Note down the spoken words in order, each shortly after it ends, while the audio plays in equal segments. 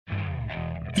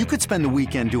You could spend the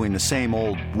weekend doing the same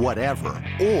old whatever,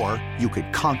 or you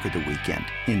could conquer the weekend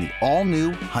in the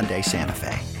all-new Hyundai Santa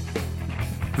Fe.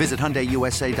 Visit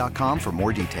HyundaiUSA.com for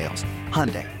more details.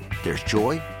 Hyundai, there's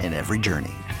joy in every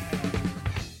journey.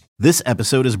 This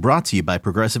episode is brought to you by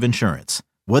Progressive Insurance.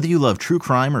 Whether you love true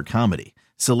crime or comedy,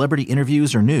 celebrity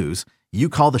interviews or news, you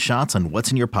call the shots on what's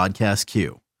in your podcast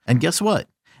queue. And guess what?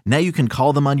 Now you can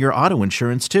call them on your auto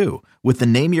insurance too with the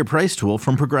Name Your Price tool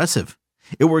from Progressive.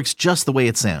 It works just the way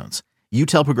it sounds. You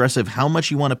tell Progressive how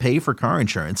much you want to pay for car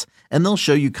insurance, and they'll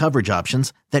show you coverage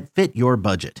options that fit your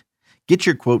budget. Get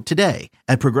your quote today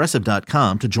at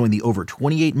Progressive.com to join the over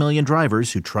 28 million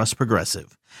drivers who trust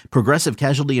Progressive. Progressive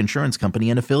Casualty Insurance Company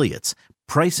and Affiliates.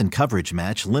 Price and coverage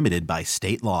match limited by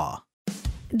state law.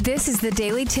 This is the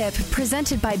Daily Tip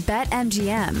presented by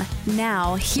BetMGM.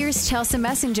 Now, here's Chelsea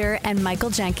Messenger and Michael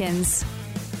Jenkins.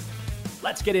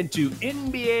 Let's get into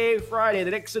NBA Friday. The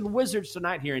Knicks and Wizards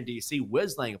tonight here in D.C.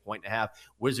 Wiz laying 1.5.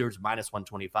 Wizards minus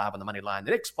 125 on the money line.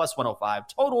 The Knicks plus 105.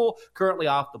 Total currently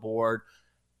off the board.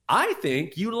 I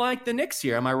think you like the Knicks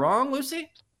here. Am I wrong,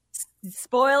 Lucy?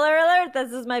 Spoiler alert,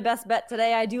 this is my best bet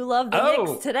today. I do love the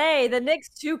Knicks today. The Knicks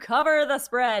to cover the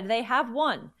spread. They have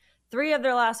won 3 of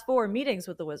their last 4 meetings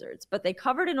with the Wizards, but they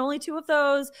covered in only 2 of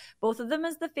those, both of them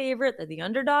as the favorite. They're the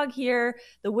underdog here.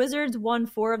 The Wizards won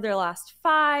 4 of their last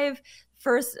 5.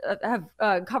 First have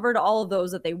covered all of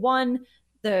those that they won.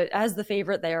 As the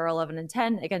favorite, they are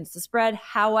 11-10 against the spread.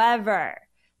 However,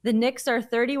 the Knicks are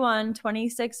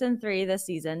 31-26-3 this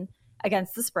season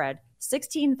against the spread,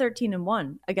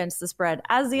 16-13-1 against the spread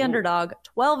as the underdog,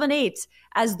 12-8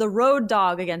 as the road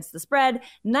dog against the spread,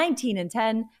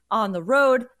 19-10 on the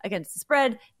road against the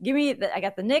spread. I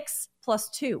got the Knicks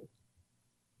 +2.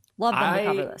 Love them to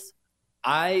cover this.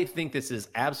 I think this is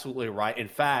absolutely right. In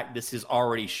fact, this is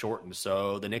already shortened.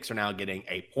 So the Knicks are now getting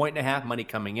 1.5 money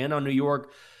coming in on New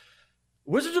York.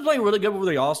 Wizards are playing really good over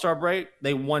the All-Star break.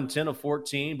 They won 10 of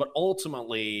 14, but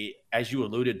ultimately, as you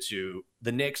alluded to,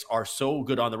 the Knicks are so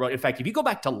good on the road. In fact, if you go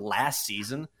back to last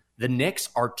season, the Knicks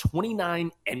are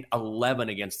 29-11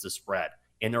 against the spread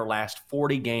in their last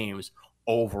 40 games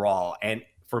overall. And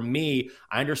for me,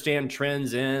 I understand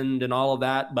trends end and all of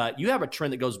that, but you have a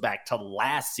trend that goes back to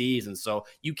last season. So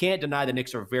you can't deny the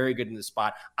Knicks are very good in this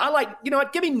spot. I like, you know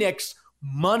what, give me Knicks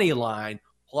money line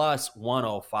plus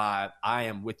 105. I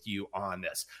am with you on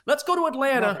this. Let's go to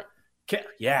Atlanta.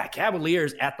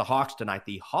 Cavaliers at the Hawks tonight.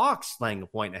 The Hawks laying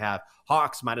 1.5.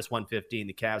 Hawks minus 115.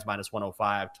 The Cavs minus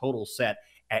 105. Total set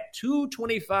at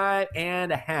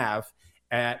 225.5.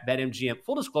 At BetMGM.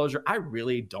 Full disclosure, I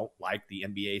really don't like the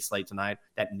NBA slate tonight.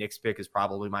 That Knicks pick is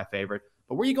probably my favorite.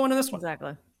 But where are you going to this one?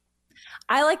 Exactly.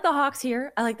 I like the Hawks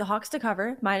here. I like the Hawks to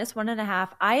cover, minus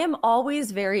 1.5. I am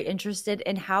always very interested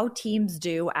in how teams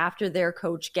do after their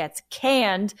coach gets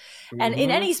canned. And in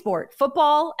any sport,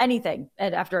 football, anything.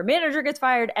 And after a manager gets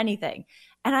fired, anything.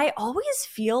 And I always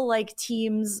feel like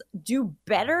teams do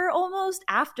better almost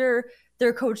after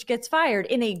their coach gets fired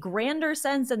in a grander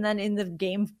sense and then in the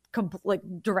game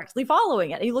directly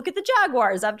following it. You look at the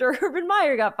Jaguars after Urban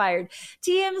Meyer got fired.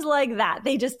 Teams like that,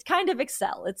 they just kind of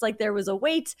excel. It's like there was a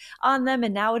weight on them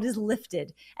and now it is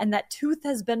lifted and that tooth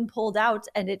has been pulled out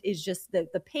and it is just, the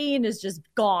pain is just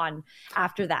gone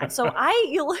after that. So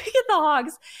you look at the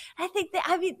Hawks, I think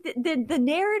the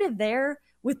narrative there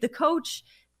with the coach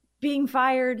being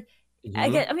fired, I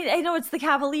know it's the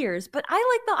Cavaliers, but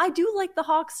I do like the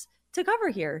Hawks to cover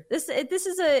here. This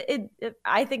is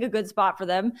I think a good spot for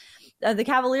them. The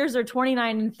Cavaliers are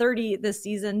 29-30 this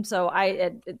season, so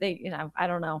I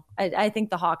don't know. I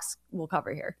think the Hawks will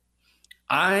cover here.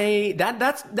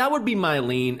 That would be my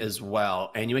lean as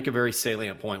well. And you make a very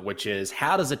salient point, which is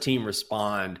how does a team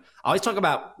respond? I always talk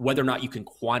about whether or not you can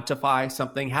quantify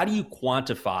something. How do you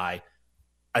quantify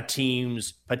a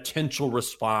team's potential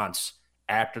response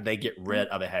after they get rid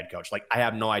of a head coach? Like, I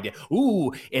have no idea.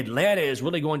 Ooh, Atlanta is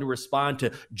really going to respond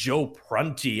to Joe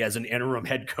Prunty as an interim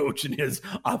head coach in his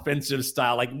offensive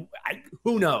style. Like,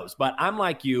 who knows? But I'm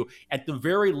like you. At the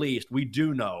very least, we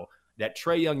do know that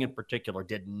Trae Young in particular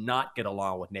did not get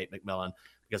along with Nate McMillan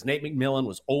because Nate McMillan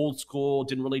was old school,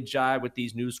 didn't really jive with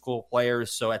these new school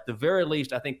players. So at the very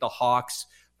least, I think the Hawks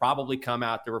probably come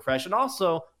out to refresh. And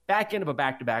also, back end of a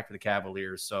back-to-back for the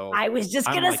Cavaliers. So I was just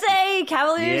going to say,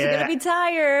 Cavaliers are going to be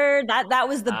tired. That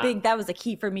was the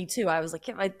key for me too. I was like,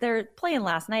 if they're playing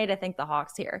last night, I think the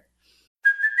Hawks here.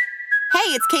 Hey,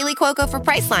 it's Kaylee Cuoco for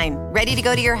Priceline. Ready to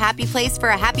go to your happy place for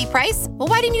a happy price? Well,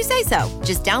 why didn't you say so?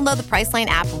 Just download the Priceline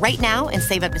app right now and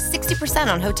save up to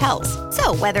 60% on hotels.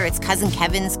 So whether it's Cousin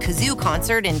Kevin's Kazoo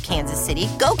Concert in Kansas City,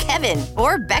 go Kevin,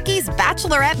 or Becky's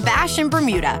Bachelorette Bash in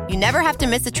Bermuda, you never have to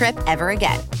miss a trip ever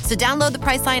again. So download the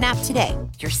Priceline app today.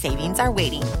 Your savings are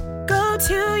waiting. Go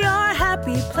to your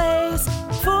happy place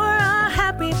for a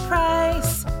happy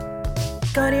price.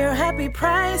 Go to your happy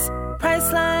price,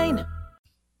 Priceline.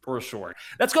 For sure.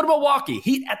 Let's go to Milwaukee.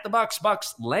 Heat at the Bucks.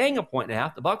 Bucks laying a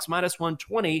 1.5. The Bucks minus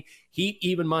 120. Heat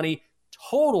even money.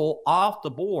 Total off the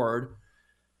board.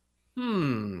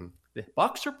 The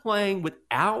Bucks are playing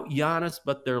without Giannis,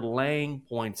 but they're laying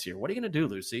points here. What are you going to do,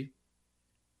 Lucy?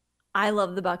 I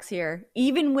love the Bucks here.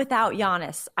 Even without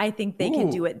Giannis, I think they can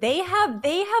do it. They have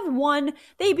won.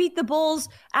 They beat the Bulls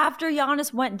after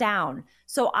Giannis went down.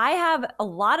 So I have a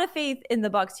lot of faith in the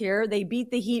Bucks here. They beat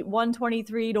the Heat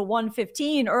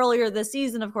 123-115 earlier this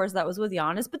season. Of course, that was with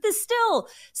Giannis, but this still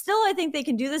I think they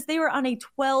can do this. They were on a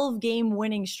 12-game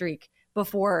winning streak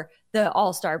before the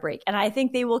All-Star break. And I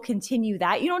think they will continue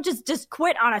that. You don't just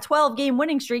quit on a 12-game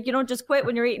winning streak. You don't just quit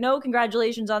when you're 8-0.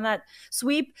 Congratulations on that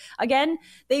sweep. Again,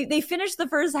 they finished the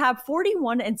first half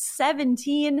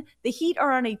 41-17. The Heat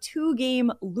are on a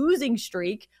 2-game losing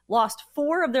streak, lost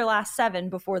 4 of their last 7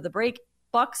 before the break.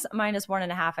 Bucks minus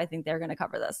 1.5. I think they're going to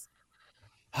cover this.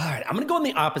 All right, I'm going to go on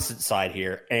the opposite side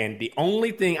here. And the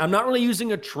only thing, I'm not really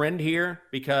using a trend here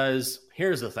because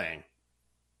here's the thing.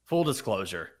 Full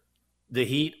disclosure. The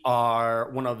Heat are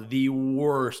one of the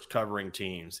worst covering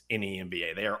teams in the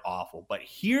NBA. They are awful. But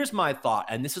here's my thought,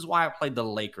 and this is why I played the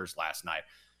Lakers last night.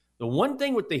 The one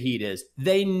thing with the Heat is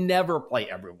they never play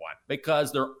everyone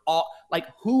because they're all like,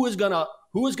 who is gonna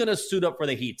suit up for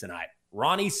the Heat tonight?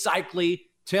 Ronnie Cycli,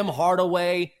 Tim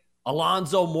Hardaway,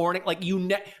 Alonzo Mourning,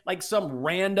 some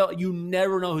random. You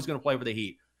never know who's gonna play for the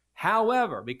Heat.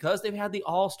 However, because they've had the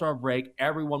All-Star break,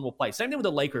 everyone will play. Same thing with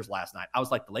the Lakers last night. I was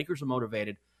like, the Lakers are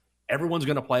motivated. Everyone's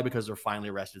going to play because they're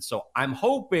finally rested. So I'm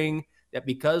hoping that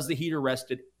because the Heat are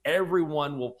rested,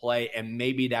 everyone will play, and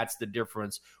maybe that's the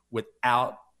difference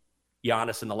without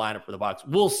Giannis in the lineup for the Bucks.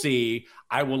 We'll see.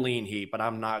 I will lean Heat, but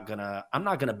I'm not gonna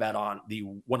bet on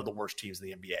one of the worst teams in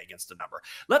the NBA against the number.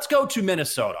 Let's go to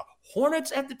Minnesota.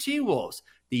 Hornets at the T-Wolves.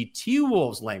 The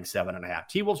T-Wolves laying 7.5.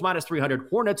 T-Wolves minus 300.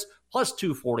 Hornets plus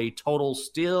 240. Total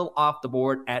still off the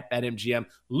board at BetMGM.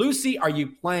 Lucy, are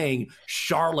you playing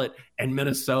Charlotte and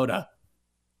Minnesota?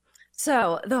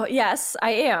 So, yes, I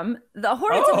am. The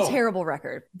Hornets have a terrible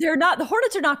record. The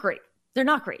Hornets are not great. They're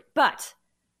not great, but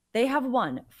they have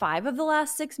won 5 of the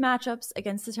last 6 matchups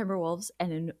against the Timberwolves,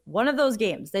 and in one of those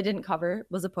games they didn't cover,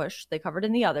 was a push. They covered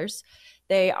in the others.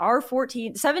 They are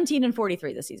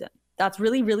 17-43 this season. That's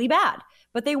really, really bad.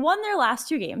 But they won their last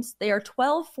 2 games. They are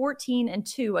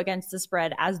 12-14-2 against the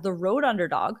spread as the road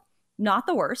underdog. Not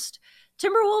the worst.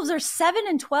 Timberwolves are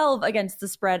 7-12 against the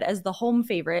spread as the home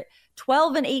favorite,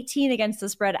 12-18 against the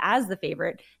spread as the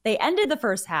favorite. They ended the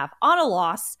first half on a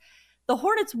loss. The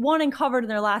Hornets won and covered in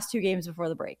their last 2 games before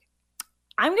the break.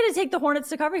 I'm going to take the Hornets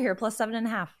to cover here, plus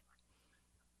 7.5.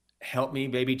 Help me,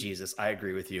 baby Jesus. I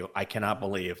agree with you. I cannot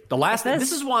believe.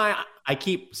 This is why I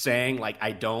keep saying,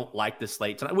 I don't like the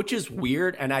slate tonight, which is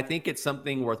weird, and I think it's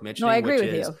something worth mentioning. No, I agree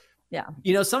with you.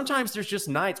 Yeah. Sometimes there's just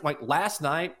nights, like last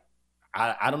night,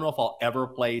 I don't know if I'll ever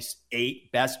place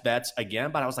 8 best bets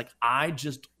again, but I was like, I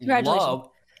just love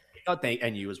 –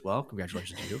 and you as well.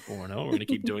 Congratulations to you, 4-0. We're going to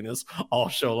keep doing this all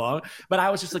show long. But I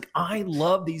was just like, I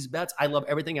love these bets. I love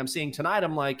everything I'm seeing tonight.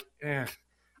 I'm like,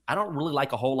 I don't really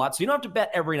like a whole lot. So you don't have to bet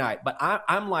every night. But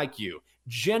I'm like you.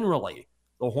 Generally,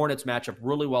 the Hornets match up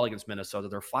really well against Minnesota.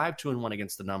 They're 5-2-1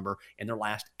 against the number in their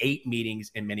last 8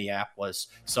 meetings in Minneapolis.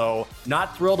 So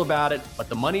not thrilled about it, but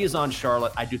the money is on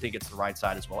Charlotte. I do think it's the right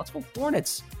side as well. Let's go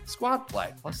Hornets. Squad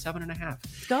play, plus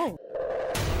 7.5. Go.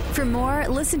 For more,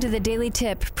 listen to the Daily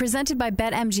Tip presented by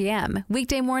BetMGM.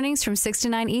 Weekday mornings from 6 to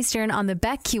 9 Eastern on the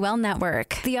BetQL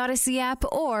network, the Odyssey app,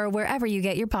 or wherever you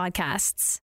get your podcasts.